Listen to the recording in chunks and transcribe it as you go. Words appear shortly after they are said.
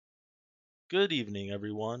Good evening,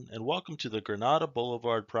 everyone, and welcome to the Granada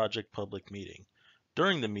Boulevard Project public meeting.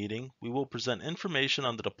 During the meeting, we will present information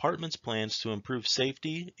on the department's plans to improve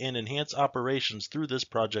safety and enhance operations through this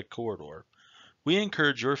project corridor. We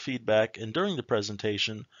encourage your feedback, and during the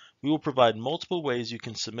presentation, we will provide multiple ways you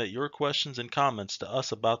can submit your questions and comments to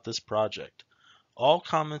us about this project. All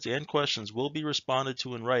comments and questions will be responded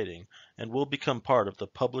to in writing and will become part of the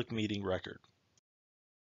public meeting record.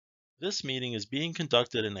 This meeting is being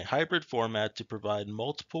conducted in a hybrid format to provide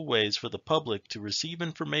multiple ways for the public to receive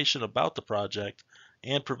information about the project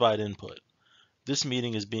and provide input. This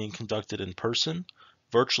meeting is being conducted in person,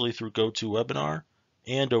 virtually through GoToWebinar,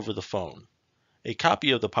 and over the phone. A copy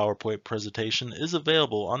of the PowerPoint presentation is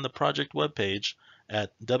available on the project webpage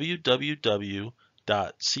at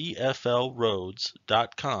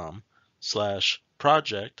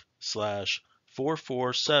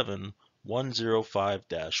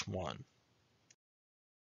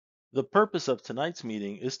The purpose of tonight's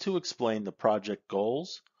meeting is to explain the project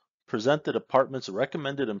goals, present the department's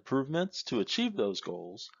recommended improvements to achieve those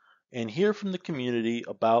goals, and hear from the community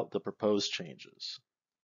about the proposed changes.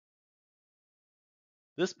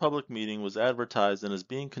 This public meeting was advertised and is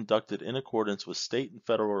being conducted in accordance with state and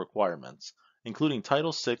federal requirements, including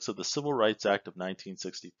Title VI of the Civil Rights Act of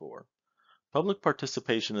 1964. Public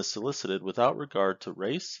participation is solicited without regard to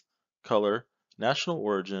race, color, national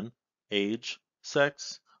origin, age,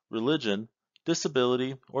 sex, religion,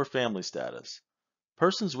 disability, or family status.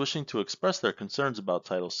 Persons wishing to express their concerns about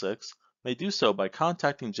Title VI may do so by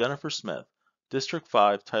contacting Jennifer Smith, District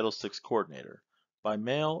 5 Title VI Coordinator, by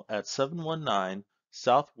mail at 719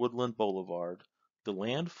 South Woodland Boulevard,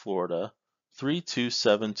 DeLand, Florida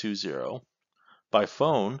 32720, by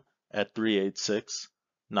phone at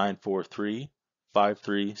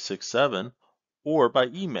 386-943-5367, or by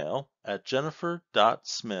email at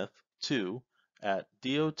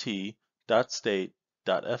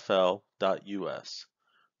jennifer.smith2@dot.state.fl.us.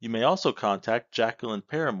 You may also contact Jacqueline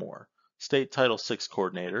Paramore, State Title VI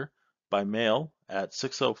Coordinator, by mail at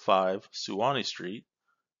 605 Suwannee Street,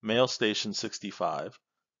 Mail Station 65,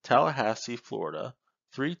 Tallahassee, Florida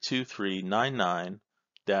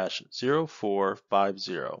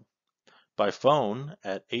 32399-0450, by phone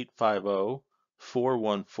at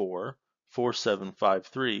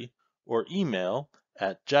 850-414-4753, or email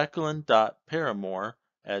at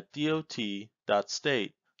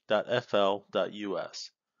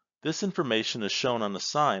jacqueline.paramore@dot.state.fl.us. This information is shown on the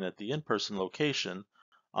sign at the in-person location,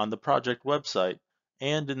 on the project website,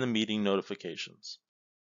 and in the meeting notifications.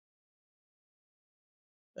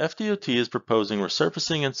 FDOT is proposing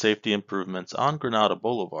resurfacing and safety improvements on Granada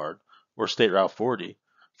Boulevard, or State Route 40,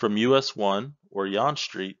 from US 1 or Yon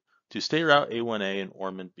Street to State Route A1A in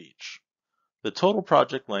Ormond Beach. The total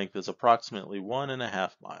project length is approximately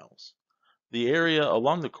 1.5 miles. The area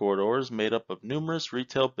along the corridor is made up of numerous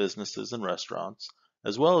retail businesses and restaurants,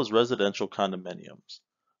 as well as residential condominiums.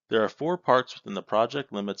 There are 4 parks within the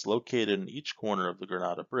project limits located in each corner of the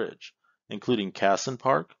Granada Bridge, including Casson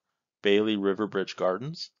Park, Bailey River Bridge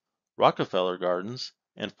Gardens, Rockefeller Gardens,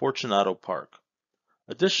 and Fortunato Park.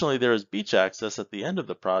 Additionally, there is beach access at the end of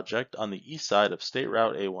the project on the east side of State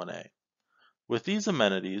Route A1A. With these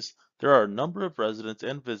amenities, there are a number of residents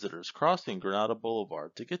and visitors crossing Granada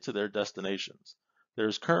Boulevard to get to their destinations. There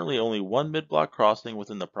is currently only one mid-block crossing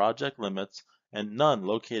within the project limits and none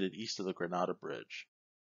located east of the Granada Bridge.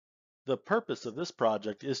 The purpose of this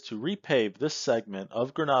project is to repave this segment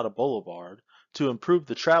of Granada Boulevard to improve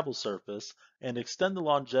the travel surface and extend the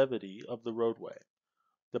longevity of the roadway.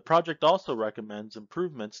 The project also recommends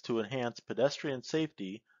improvements to enhance pedestrian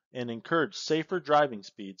safety and encourage safer driving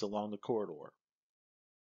speeds along the corridor.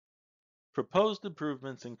 Proposed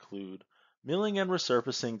improvements include milling and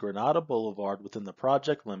resurfacing Granada Boulevard within the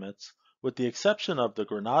project limits, with the exception of the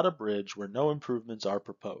Granada Bridge where no improvements are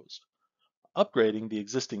proposed. Upgrading the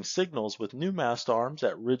existing signals with new mast arms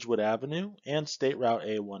at Ridgewood Avenue and State Route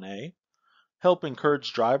A1A. Help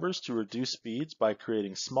encourage drivers to reduce speeds by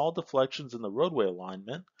creating small deflections in the roadway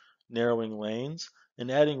alignment, narrowing lanes, and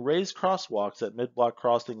adding raised crosswalks at mid-block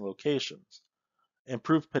crossing locations.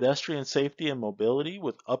 Improve pedestrian safety and mobility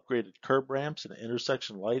with upgraded curb ramps and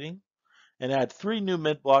intersection lighting, and add 3 new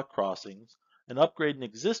mid-block crossings and upgrade an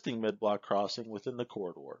existing mid-block crossing within the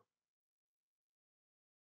corridor.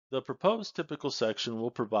 The proposed typical section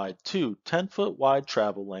will provide 2 10-foot wide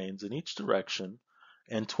travel lanes in each direction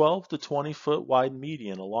and 12 to 20-foot wide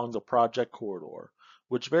median along the project corridor,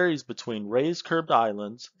 which varies between raised curbed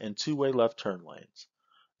islands and 2-way left turn lanes.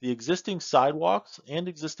 The existing sidewalks and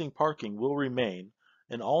existing parking will remain,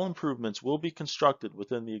 and all improvements will be constructed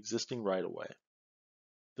within the existing right-of-way.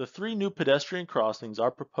 The 3 new pedestrian crossings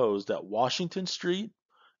are proposed at Washington Street,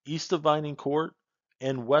 east of Vining Court,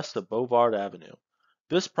 and west of Bovard Avenue.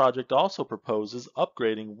 This project also proposes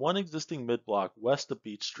upgrading one existing mid-block west of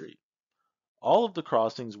Beach Street. All of the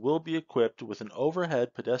crossings will be equipped with an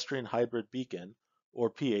overhead pedestrian hybrid beacon, or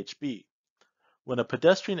PHB. When a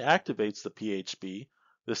pedestrian activates the PHB,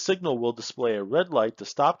 the signal will display a red light to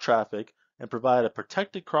stop traffic and provide a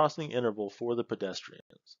protected crossing interval for the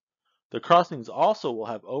pedestrians. The crossings also will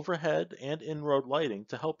have overhead and in-road lighting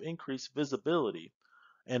to help increase visibility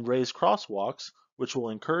and raise crosswalks, which will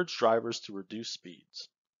encourage drivers to reduce speeds.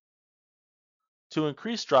 To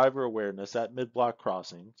increase driver awareness at mid-block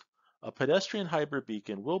crossings, a pedestrian hybrid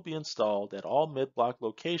beacon will be installed at all mid-block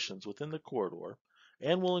locations within the corridor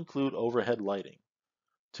and will include overhead lighting.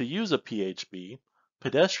 To use a PHB,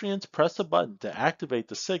 pedestrians press a button to activate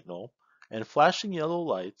the signal, and flashing yellow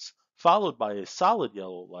lights, followed by a solid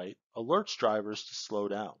yellow light, alerts drivers to slow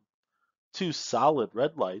down. Two solid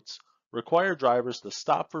red lights require drivers to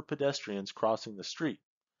stop for pedestrians crossing the street.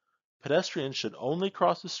 Pedestrians should only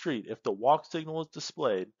cross the street if the walk signal is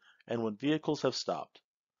displayed and when vehicles have stopped.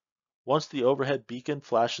 Once the overhead beacon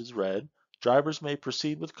flashes red, drivers may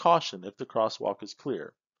proceed with caution if the crosswalk is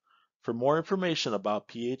clear. For more information about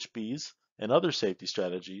PHBs and other safety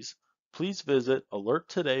strategies, please visit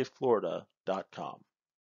alerttodayflorida.com.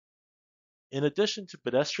 In addition to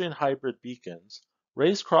pedestrian hybrid beacons,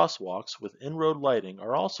 raised crosswalks with in-road lighting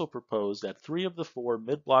are also proposed at 3 of the 4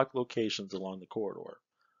 mid-block locations along the corridor.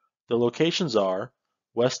 The locations are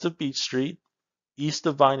west of Beach Street, east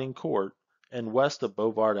of Vining Court, and west of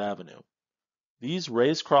Bovard Avenue. These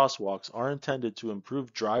raised crosswalks are intended to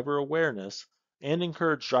improve driver awareness and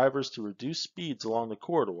encourage drivers to reduce speeds along the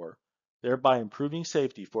corridor, thereby improving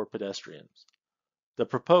safety for pedestrians. The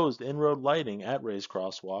proposed in-road lighting at raised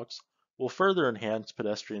crosswalks will further enhance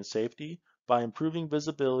pedestrian safety by improving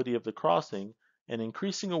visibility of the crossing and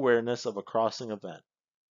increasing awareness of a crossing event.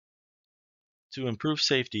 To improve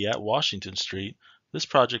safety at Washington Street, this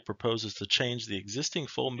project proposes to change the existing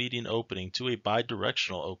full median opening to a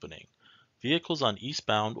bidirectional opening. Vehicles on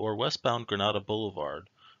eastbound or westbound Granada Boulevard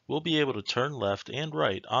will be able to turn left and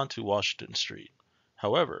right onto Washington Street.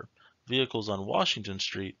 However, vehicles on Washington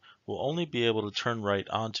Street will only be able to turn right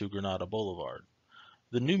onto Granada Boulevard.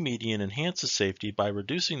 The new median enhances safety by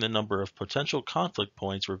reducing the number of potential conflict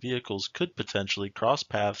points where vehicles could potentially cross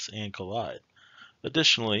paths and collide.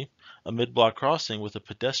 Additionally, a mid-block crossing with a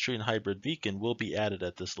pedestrian hybrid beacon will be added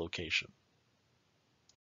at this location.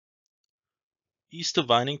 East of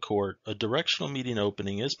Vining Court, a directional median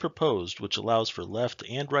opening is proposed which allows for left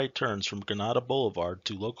and right turns from Granada Boulevard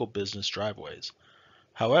to local business driveways.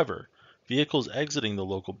 However, vehicles exiting the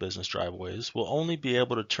local business driveways will only be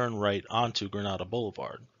able to turn right onto Granada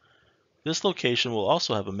Boulevard. This location will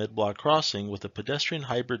also have a mid-block crossing with a pedestrian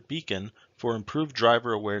hybrid beacon for improved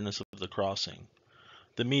driver awareness of the crossing.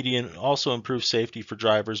 The median also improves safety for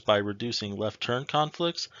drivers by reducing left turn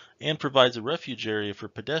conflicts and provides a refuge area for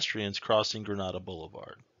pedestrians crossing Granada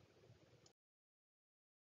Boulevard.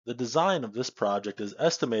 The design of this project is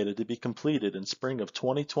estimated to be completed in spring of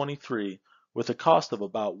 2023 with a cost of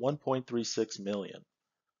about $1.36 million.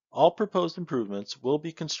 All proposed improvements will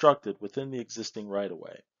be constructed within the existing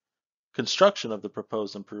right-of-way. Construction of the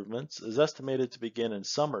proposed improvements is estimated to begin in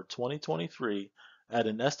summer 2023 at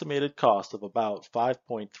an estimated cost of about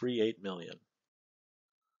 $5.38 million.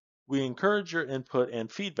 We encourage your input and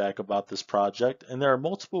feedback about this project, and there are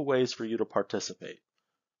multiple ways for you to participate.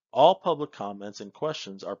 All public comments and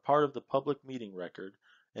questions are part of the public meeting record,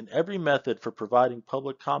 and every method for providing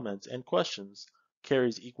public comments and questions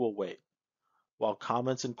carries equal weight. While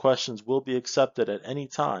comments and questions will be accepted at any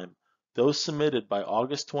time, those submitted by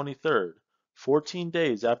August 23rd, 14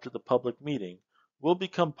 days after the public meeting, will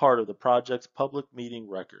become part of the project's public meeting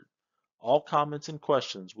record. All comments and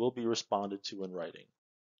questions will be responded to in writing.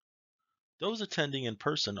 Those attending in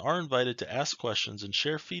person are invited to ask questions and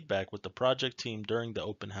share feedback with the project team during the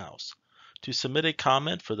open house. To submit a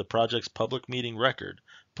comment for the project's public meeting record,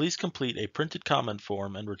 please complete a printed comment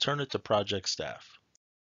form and return it to project staff.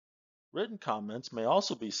 Written comments may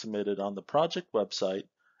also be submitted on the project website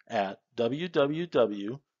at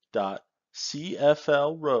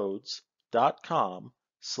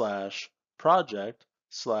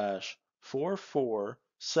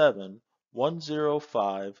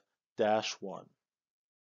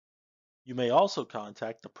You may also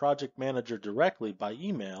contact the project manager directly by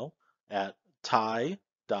email at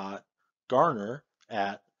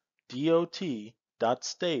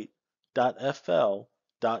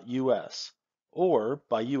ty.garner@dot.state.fl.us or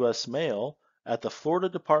by U.S. mail at the Florida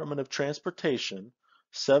Department of Transportation,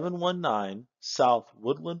 719 South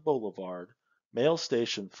Woodland Boulevard, Mail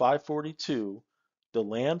Station 542,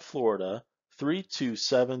 DeLand, Florida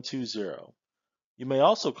 32720. You may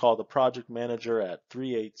also call the project manager at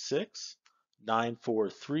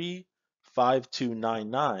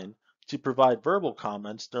 386-943-5299 to provide verbal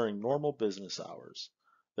comments during normal business hours.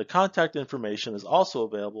 The contact information is also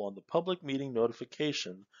available on the public meeting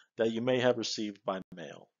notification that you may have received by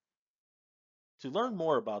mail. To learn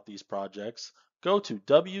more about these projects, go to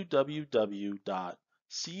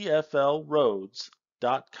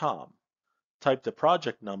www.cflroads.com. Type the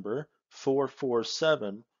project number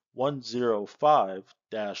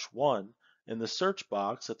 447105-1 in the search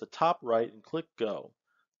box at the top right and click Go.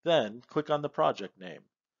 Then click on the project name.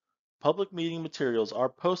 Public meeting materials are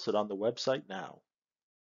posted on the website now.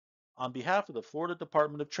 On behalf of the Florida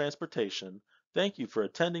Department of Transportation, thank you for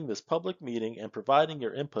attending this public meeting and providing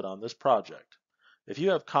your input on this project. If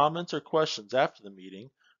you have comments or questions after the meeting,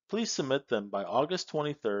 please submit them by August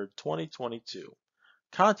 23, 2022.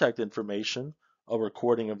 Contact information, a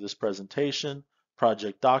recording of this presentation,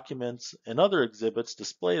 project documents, and other exhibits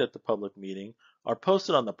displayed at the public meeting are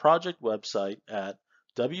posted on the project website at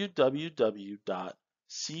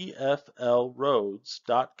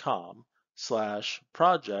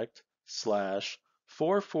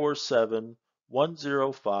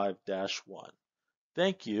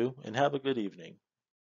Thank you and have a good evening.